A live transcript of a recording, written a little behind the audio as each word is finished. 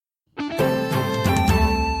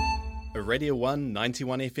a Radio 1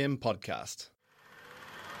 91 FM podcast.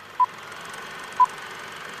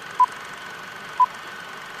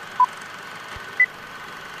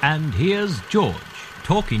 And here's George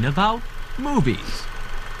talking about movies.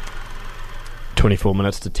 24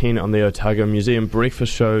 minutes to 10 on the Otago Museum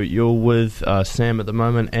Breakfast Show. You're with Sam at the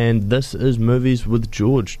moment, and this is Movies with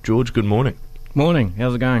George. George, good morning. Morning,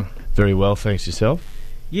 how's it going? Very well, thanks. Yourself?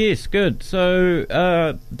 Yes, good. So,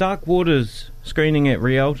 Dark Waters screening at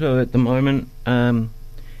Rialto at the moment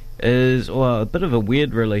is a bit of a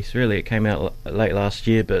weird release, really. It came out late last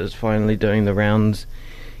year, but it's finally doing the rounds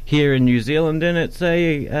here in New Zealand, and it's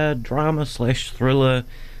a drama slash thriller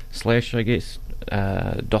slash, I guess,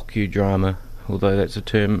 docudrama, although that's a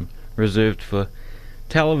term reserved for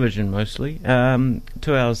television mostly. 2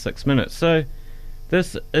 hours 6 minutes. So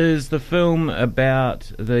this is the film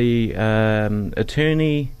about the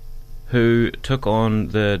attorney who took on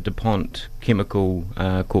the DuPont Chemical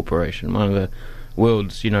Corporation, one of the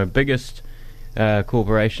world's biggest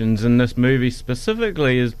corporations. And this movie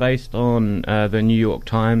specifically is based on the New York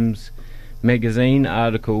Times magazine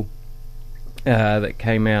article that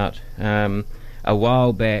came out a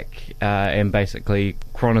while back and basically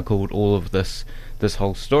chronicled all of this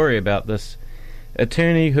whole story about this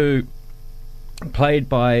attorney who, played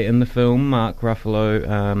by, in the film, Mark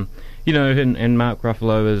Ruffalo, and Mark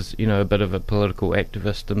Ruffalo is, a bit of a political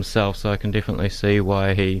activist himself, so I can definitely see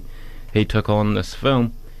why he took on this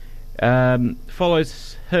film.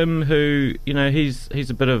 Follows him who, he's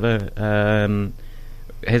a bit of a,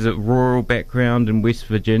 has a rural background in West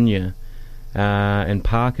Virginia, in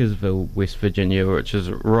Parkersville, West Virginia, which is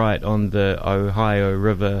right on the Ohio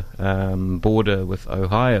River border with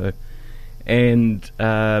Ohio, and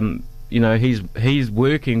he's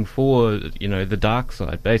working for the dark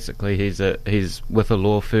side. Basically, he's with a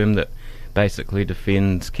law firm that basically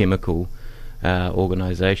defends chemical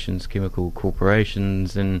organizations, chemical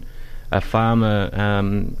corporations, and a farmer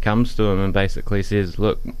comes to him and basically says,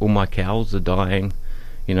 "Look, all my cows are dying.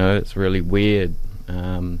 It's really weird."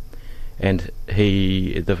 And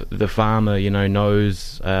the farmer,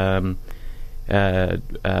 knows Mark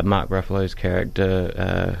Ruffalo's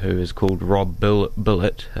character, who is called Rob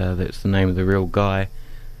Billet. That's the name of the real guy.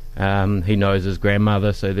 He knows his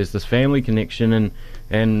grandmother, so there's this family connection.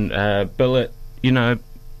 And Billet,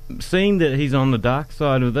 seeing that he's on the dark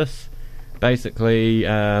side of this, basically,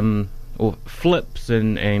 or flips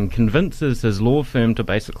and convinces his law firm to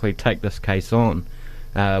basically take this case on,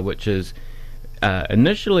 which is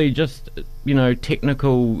initially just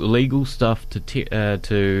technical legal stuff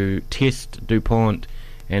to test DuPont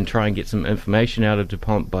and try and get some information out of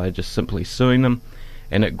DuPont by just simply suing them,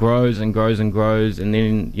 and it grows and grows and grows, and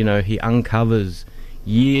then he uncovers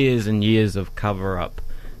years and years of cover-up,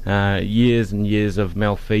 years and years of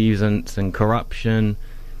malfeasance and corruption,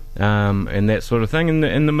 and that sort of thing.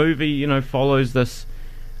 And the movie follows this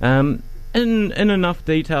in enough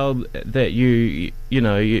detail that you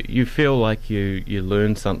feel like you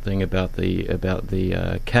learn something about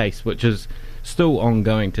the case, which is still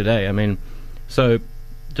ongoing today. I mean, so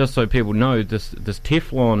just so people know, this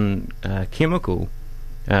Teflon chemical,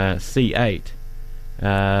 C8,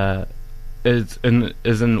 is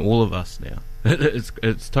in all of us now.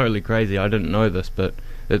 It's totally crazy. I didn't know this, but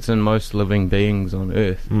it's in most living beings on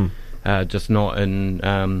Earth, just not in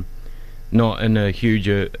a huge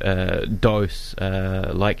dose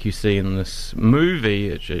like you see in this movie.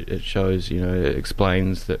 It shows, it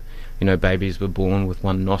explains that, babies were born with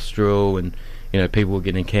one nostril, and, people were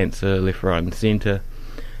getting cancer left, right and centre.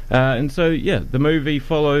 And so, the movie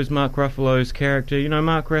follows Mark Ruffalo's character.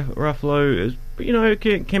 Mark Ruffalo is,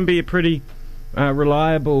 can be a pretty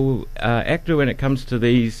reliable actor when it comes to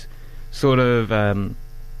these sort of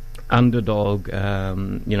underdog,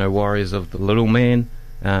 warriors of the little man.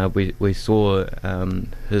 We saw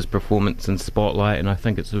his performance in Spotlight, and I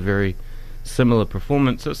think it's a very similar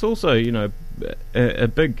performance. It's also, a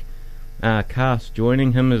big cast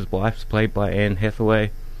joining him. His wife's played by Anne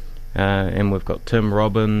Hathaway, and we've got Tim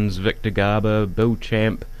Robbins, Victor Garber, Bill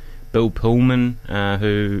Champ, Bill Pullman,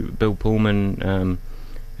 who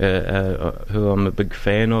I'm a big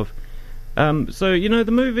fan of. So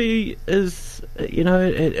the movie is,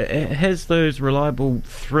 it has those reliable,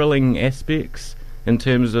 thrilling aspects in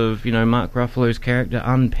terms of, Mark Ruffalo's character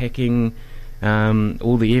unpacking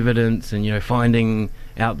all the evidence and, finding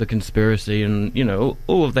out the conspiracy and,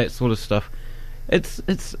 all of that sort of stuff.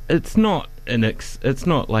 It's not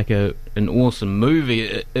like an awesome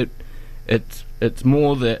movie. It's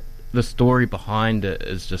more that the story behind it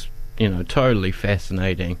is just, totally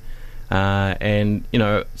fascinating. And,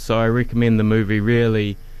 so I recommend the movie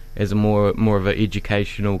really as a more of an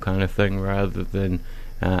educational kind of thing, rather than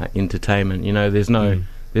entertainment.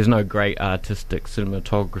 There's no great artistic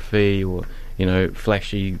cinematography or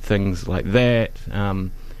flashy things like that.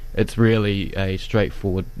 It's really a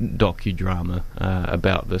straightforward docudrama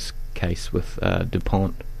about this case with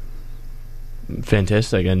DuPont.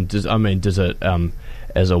 Fantastic. And does it,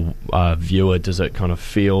 as a viewer, does it kind of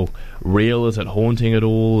feel real? Is it haunting at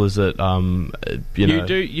all? Is it,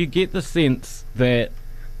 You get the sense that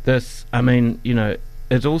this,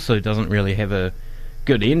 it also doesn't really have a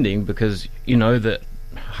good ending, because that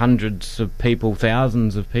hundreds of people,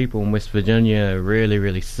 thousands of people in West Virginia are really,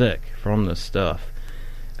 really sick from this stuff.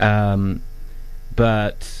 But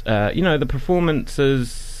the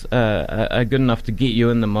performances are good enough to get you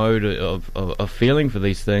in the mode of feeling for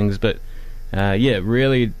these things. But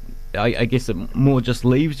really, I guess it more just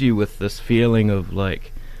leaves you with this feeling of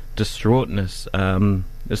like distraughtness,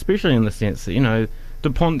 especially in the sense that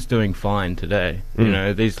DuPont's doing fine today.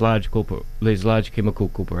 These large chemical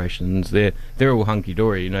corporations, they're all hunky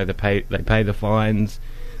dory. They pay the fines.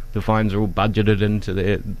 The fines are all budgeted into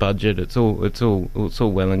their budget. It's all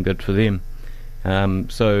well and good for them.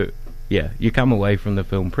 So you come away from the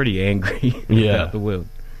film pretty angry about the world.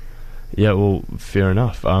 Yeah, well, fair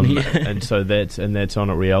enough. And so that's on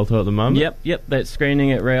at Rialto at the moment. Yep. That's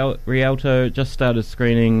screening at Rialto. Just started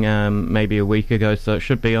screening maybe a week ago, so it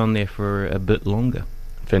should be on there for a bit longer.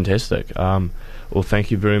 Fantastic. Well,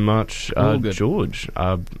 thank you very much, good. George.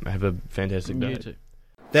 Have a fantastic day. You too.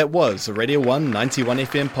 That was a Radio 1 91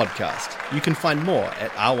 FM podcast. You can find more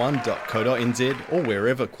at r1.co.nz or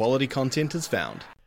wherever quality content is found.